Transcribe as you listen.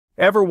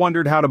Ever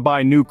wondered how to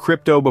buy new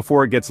crypto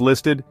before it gets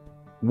listed?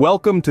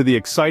 Welcome to the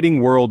exciting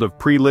world of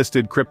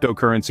pre-listed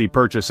cryptocurrency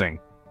purchasing.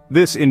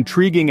 This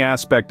intriguing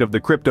aspect of the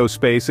crypto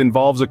space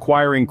involves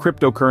acquiring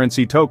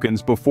cryptocurrency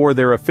tokens before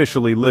they're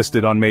officially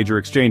listed on major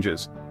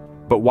exchanges.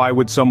 But why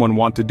would someone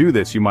want to do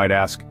this, you might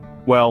ask?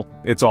 Well,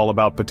 it's all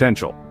about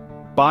potential.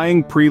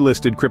 Buying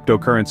pre-listed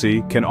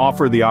cryptocurrency can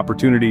offer the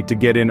opportunity to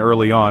get in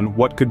early on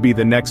what could be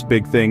the next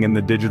big thing in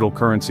the digital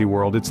currency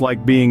world. It's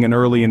like being an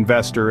early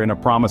investor in a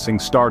promising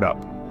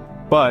startup.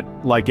 But,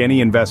 like any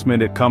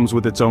investment, it comes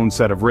with its own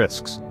set of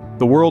risks.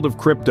 The world of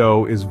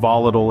crypto is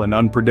volatile and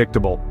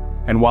unpredictable,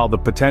 and while the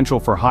potential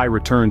for high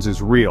returns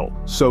is real,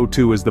 so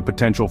too is the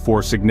potential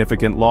for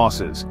significant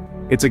losses.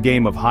 It's a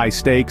game of high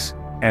stakes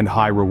and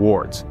high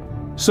rewards.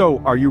 So,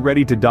 are you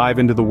ready to dive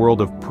into the world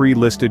of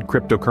pre-listed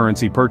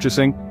cryptocurrency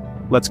purchasing?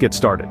 Let's get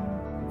started.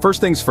 First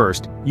things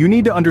first, you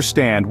need to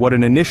understand what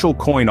an initial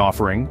coin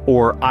offering,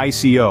 or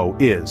ICO,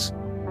 is.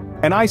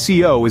 An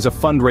ICO is a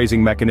fundraising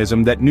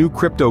mechanism that new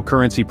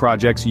cryptocurrency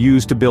projects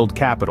use to build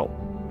capital.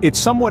 It's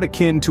somewhat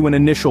akin to an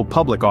initial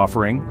public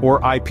offering,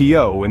 or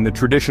IPO in the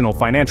traditional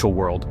financial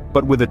world,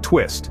 but with a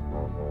twist.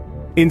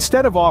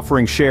 Instead of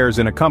offering shares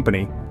in a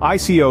company,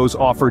 ICOs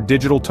offer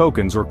digital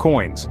tokens or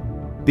coins.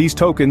 These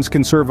tokens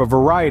can serve a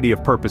variety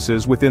of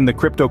purposes within the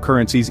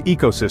cryptocurrency's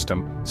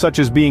ecosystem, such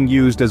as being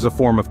used as a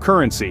form of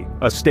currency,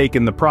 a stake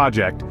in the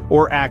project,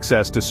 or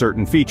access to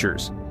certain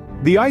features.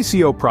 The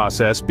ICO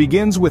process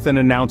begins with an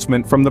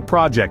announcement from the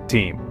project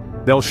team.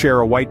 They'll share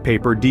a white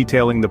paper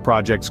detailing the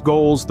project's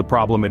goals, the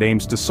problem it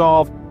aims to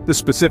solve, the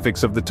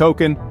specifics of the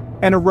token,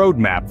 and a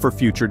roadmap for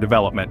future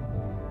development.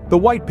 The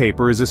white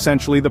paper is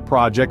essentially the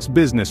project's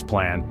business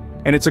plan,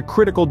 and it's a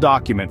critical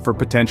document for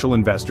potential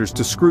investors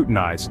to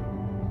scrutinize.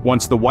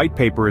 Once the white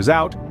paper is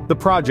out, the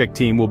project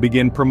team will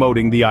begin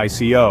promoting the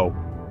ICO.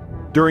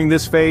 During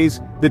this phase,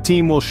 the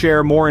team will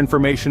share more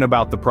information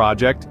about the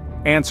project,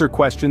 answer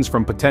questions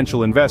from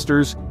potential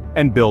investors,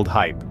 and build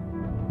hype.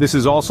 This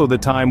is also the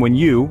time when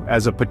you,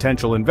 as a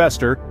potential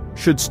investor,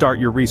 should start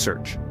your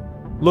research.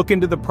 Look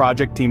into the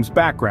project team's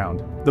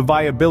background, the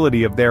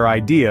viability of their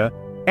idea,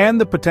 and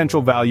the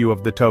potential value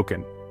of the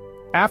token.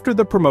 After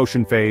the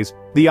promotion phase,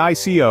 the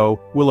ICO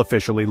will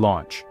officially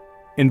launch.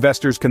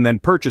 Investors can then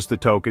purchase the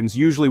tokens,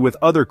 usually with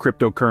other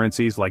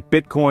cryptocurrencies like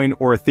Bitcoin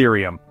or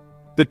Ethereum.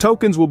 The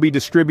tokens will be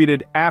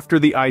distributed after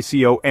the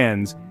ICO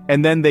ends,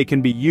 and then they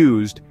can be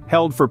used,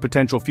 held for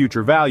potential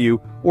future value,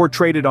 or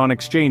traded on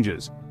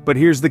exchanges. But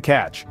here's the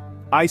catch.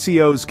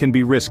 ICOs can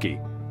be risky.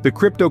 The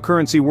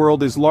cryptocurrency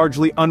world is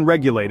largely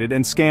unregulated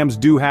and scams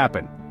do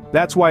happen.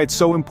 That's why it's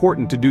so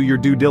important to do your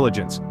due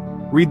diligence.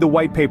 Read the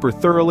white paper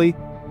thoroughly,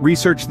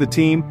 research the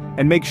team,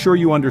 and make sure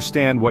you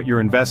understand what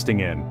you're investing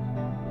in.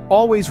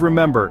 Always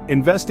remember,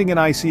 investing in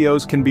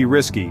ICOs can be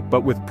risky,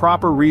 but with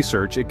proper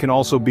research it can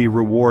also be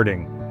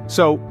rewarding.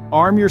 So,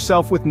 arm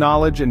yourself with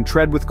knowledge and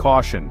tread with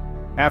caution.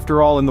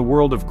 After all, in the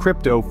world of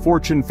crypto,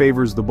 fortune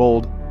favors the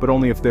bold, but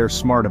only if they're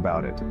smart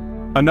about it.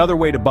 Another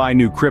way to buy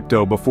new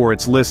crypto before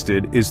it's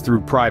listed is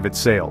through private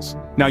sales.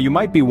 Now you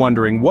might be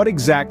wondering, what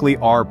exactly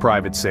are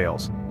private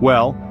sales?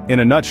 Well, in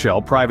a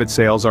nutshell, private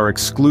sales are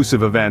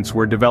exclusive events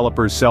where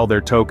developers sell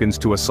their tokens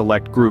to a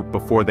select group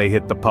before they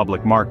hit the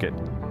public market.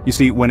 You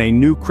see, when a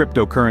new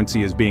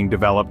cryptocurrency is being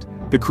developed,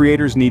 the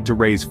creators need to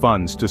raise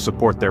funds to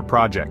support their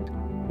project.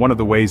 One of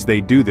the ways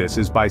they do this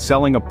is by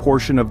selling a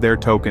portion of their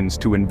tokens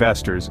to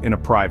investors in a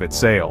private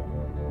sale.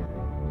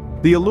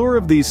 The allure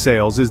of these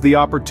sales is the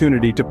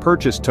opportunity to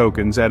purchase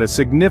tokens at a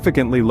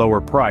significantly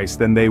lower price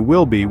than they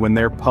will be when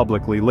they're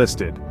publicly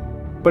listed.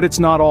 But it's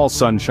not all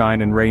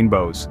sunshine and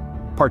rainbows.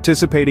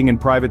 Participating in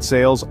private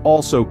sales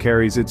also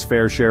carries its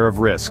fair share of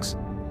risks.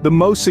 The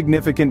most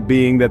significant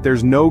being that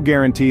there's no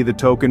guarantee the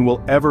token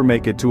will ever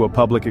make it to a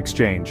public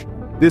exchange.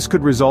 This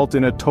could result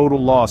in a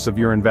total loss of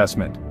your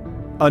investment.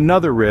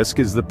 Another risk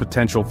is the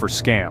potential for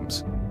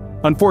scams.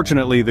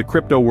 Unfortunately, the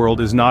crypto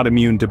world is not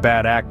immune to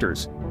bad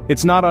actors.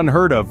 It's not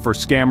unheard of for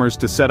scammers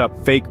to set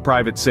up fake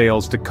private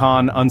sales to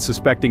con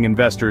unsuspecting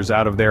investors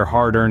out of their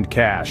hard-earned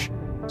cash.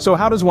 So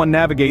how does one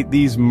navigate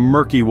these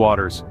murky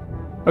waters?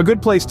 A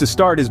good place to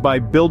start is by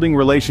building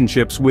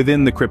relationships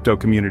within the crypto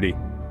community.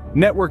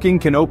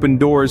 Networking can open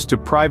doors to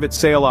private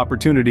sale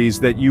opportunities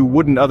that you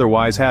wouldn't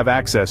otherwise have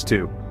access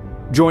to.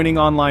 Joining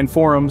online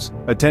forums,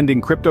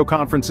 attending crypto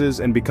conferences,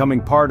 and becoming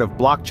part of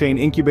blockchain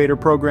incubator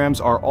programs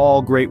are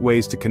all great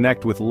ways to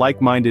connect with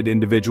like-minded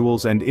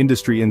individuals and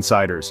industry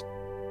insiders.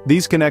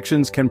 These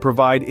connections can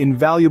provide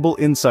invaluable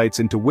insights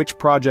into which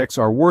projects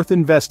are worth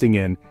investing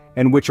in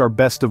and which are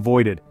best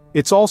avoided.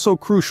 It's also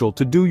crucial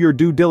to do your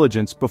due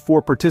diligence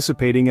before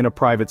participating in a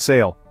private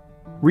sale.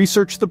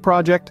 Research the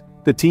project,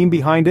 the team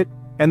behind it,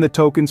 and the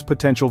token's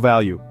potential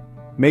value.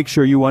 Make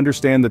sure you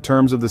understand the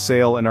terms of the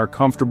sale and are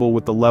comfortable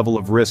with the level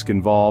of risk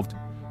involved.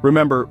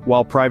 Remember,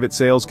 while private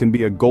sales can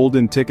be a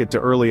golden ticket to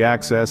early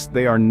access,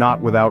 they are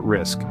not without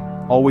risk.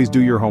 Always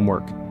do your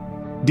homework.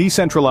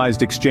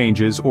 Decentralized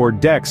exchanges, or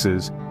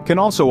DEXs, can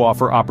also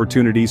offer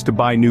opportunities to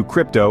buy new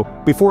crypto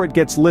before it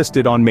gets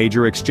listed on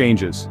major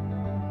exchanges.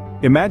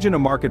 Imagine a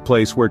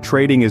marketplace where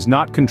trading is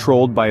not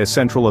controlled by a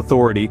central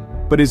authority,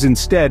 but is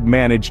instead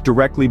managed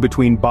directly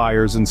between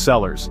buyers and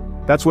sellers.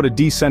 That's what a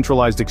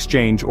decentralized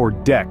exchange, or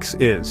DEX,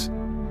 is.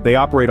 They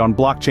operate on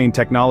blockchain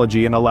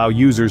technology and allow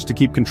users to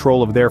keep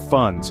control of their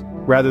funds,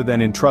 rather than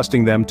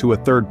entrusting them to a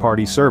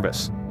third-party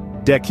service.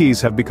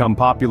 DEXs have become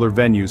popular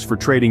venues for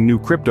trading new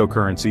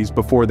cryptocurrencies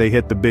before they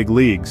hit the big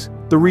leagues.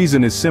 The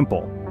reason is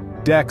simple.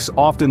 DEX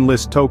often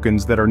list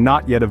tokens that are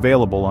not yet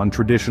available on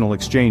traditional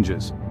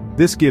exchanges.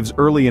 This gives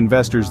early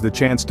investors the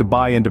chance to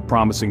buy into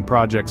promising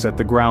projects at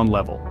the ground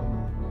level.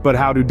 But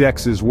how do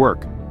DEXs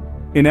work?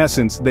 In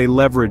essence, they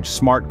leverage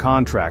smart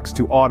contracts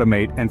to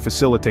automate and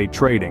facilitate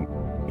trading,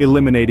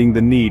 eliminating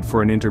the need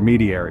for an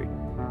intermediary.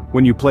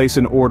 When you place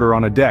an order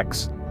on a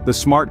DEX, the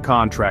smart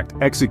contract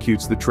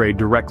executes the trade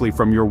directly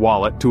from your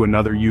wallet to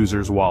another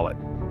user's wallet.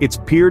 It's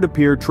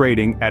peer-to-peer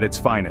trading at its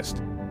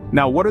finest.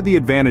 Now, what are the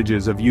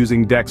advantages of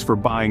using DEX for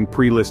buying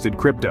pre-listed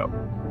crypto?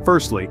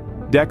 Firstly,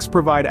 DEX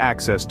provide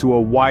access to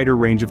a wider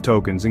range of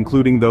tokens,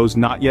 including those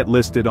not yet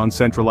listed on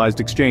centralized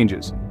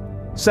exchanges.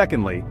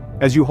 Secondly,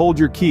 as you hold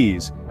your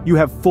keys, you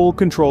have full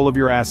control of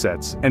your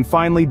assets. And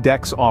finally,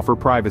 DEX offer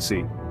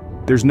privacy.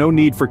 There's no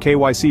need for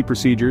KYC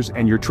procedures,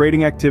 and your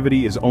trading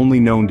activity is only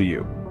known to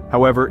you.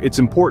 However, it's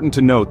important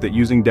to note that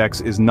using DEX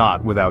is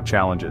not without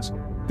challenges.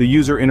 The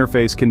user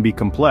interface can be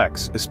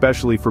complex,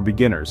 especially for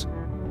beginners.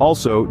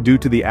 Also, due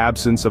to the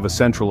absence of a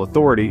central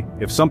authority,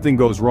 if something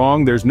goes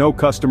wrong, there's no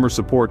customer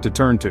support to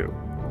turn to.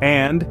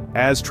 And,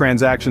 as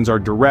transactions are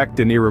direct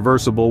and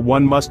irreversible,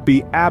 one must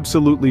be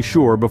absolutely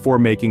sure before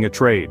making a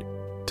trade.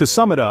 To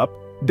sum it up,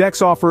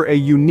 DEX offer a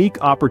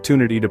unique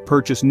opportunity to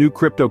purchase new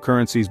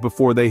cryptocurrencies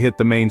before they hit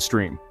the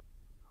mainstream.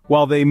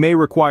 While they may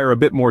require a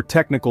bit more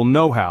technical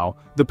know-how,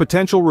 the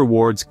potential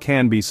rewards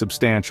can be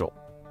substantial.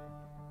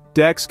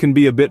 DEX can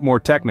be a bit more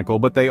technical,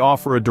 but they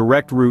offer a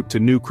direct route to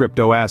new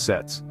crypto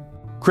assets.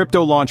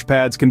 Crypto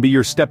launchpads can be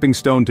your stepping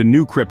stone to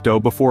new crypto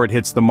before it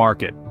hits the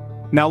market.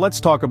 Now let's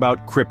talk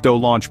about crypto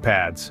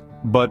launchpads.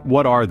 But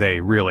what are they,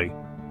 really?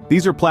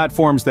 These are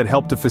platforms that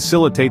help to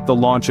facilitate the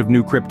launch of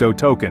new crypto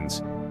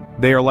tokens.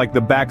 They are like the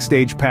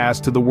backstage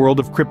pass to the world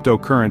of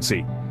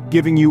cryptocurrency,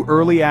 giving you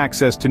early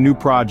access to new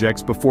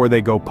projects before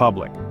they go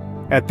public.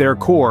 At their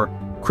core,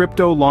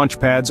 crypto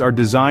launchpads are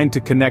designed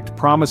to connect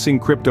promising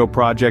crypto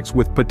projects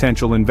with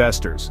potential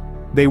investors.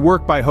 They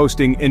work by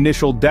hosting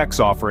initial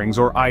DEX offerings,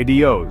 or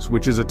IDOs,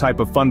 which is a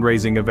type of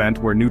fundraising event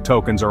where new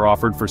tokens are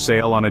offered for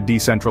sale on a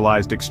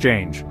decentralized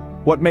exchange.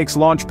 What makes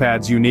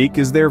launchpads unique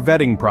is their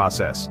vetting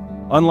process.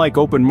 Unlike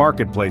open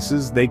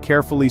marketplaces, they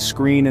carefully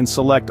screen and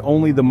select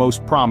only the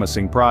most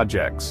promising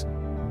projects.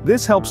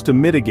 This helps to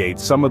mitigate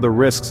some of the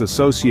risks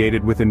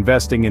associated with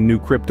investing in new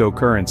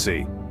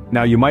cryptocurrency.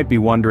 Now you might be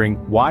wondering,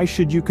 why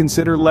should you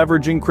consider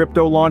leveraging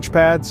crypto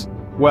launchpads?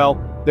 Well,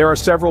 there are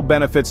several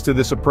benefits to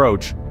this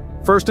approach.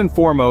 First and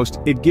foremost,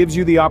 it gives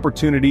you the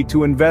opportunity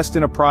to invest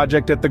in a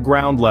project at the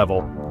ground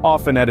level,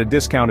 often at a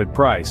discounted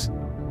price.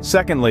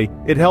 Secondly,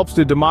 it helps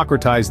to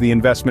democratize the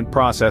investment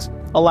process,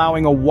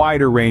 allowing a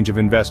wider range of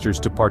investors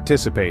to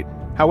participate.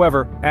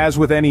 However, as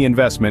with any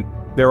investment,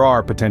 there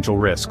are potential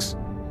risks.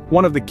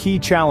 One of the key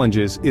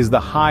challenges is the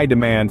high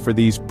demand for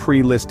these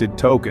pre-listed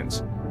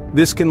tokens.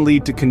 This can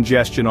lead to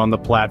congestion on the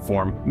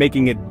platform,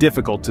 making it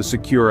difficult to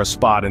secure a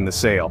spot in the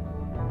sale.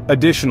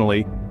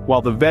 Additionally,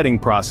 while the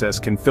vetting process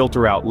can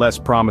filter out less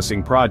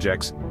promising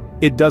projects,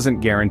 it doesn't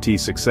guarantee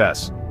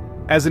success.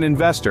 As an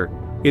investor,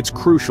 it's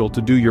crucial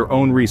to do your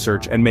own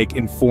research and make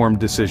informed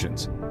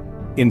decisions.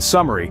 In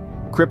summary,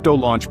 crypto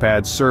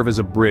launchpads serve as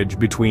a bridge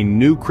between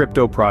new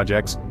crypto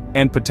projects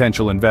and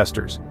potential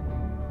investors.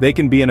 They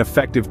can be an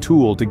effective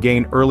tool to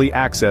gain early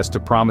access to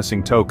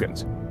promising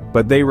tokens,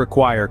 but they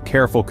require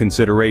careful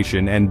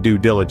consideration and due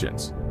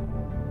diligence.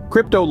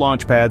 Crypto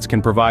launchpads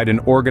can provide an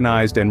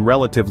organized and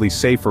relatively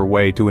safer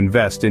way to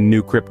invest in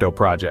new crypto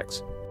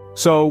projects.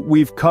 So,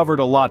 we've covered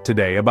a lot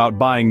today about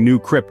buying new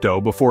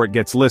crypto before it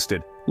gets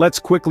listed. Let's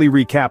quickly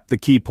recap the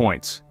key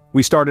points.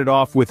 We started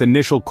off with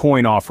initial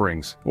coin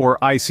offerings, or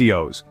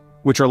ICOs,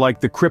 which are like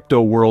the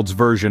crypto world's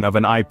version of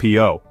an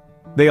IPO.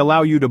 They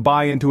allow you to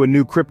buy into a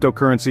new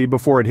cryptocurrency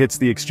before it hits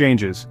the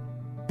exchanges.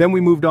 Then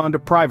we moved on to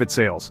private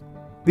sales.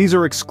 These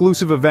are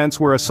exclusive events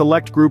where a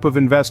select group of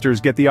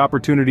investors get the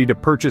opportunity to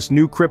purchase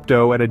new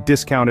crypto at a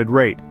discounted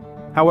rate.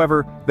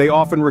 However, they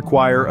often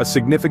require a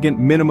significant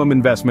minimum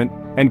investment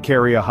and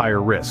carry a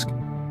higher risk.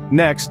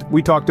 Next,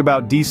 we talked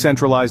about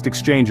decentralized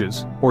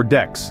exchanges, or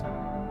DEX.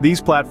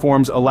 These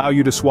platforms allow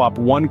you to swap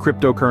one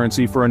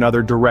cryptocurrency for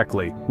another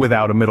directly,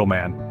 without a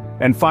middleman.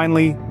 And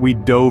finally, we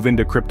dove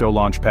into crypto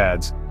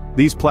launchpads.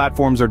 These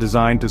platforms are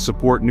designed to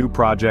support new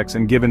projects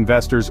and give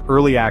investors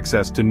early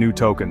access to new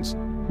tokens.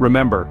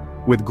 Remember,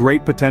 with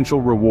great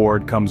potential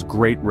reward comes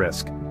great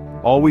risk.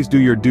 Always do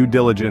your due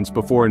diligence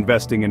before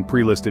investing in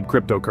pre-listed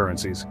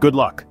cryptocurrencies. Good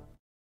luck!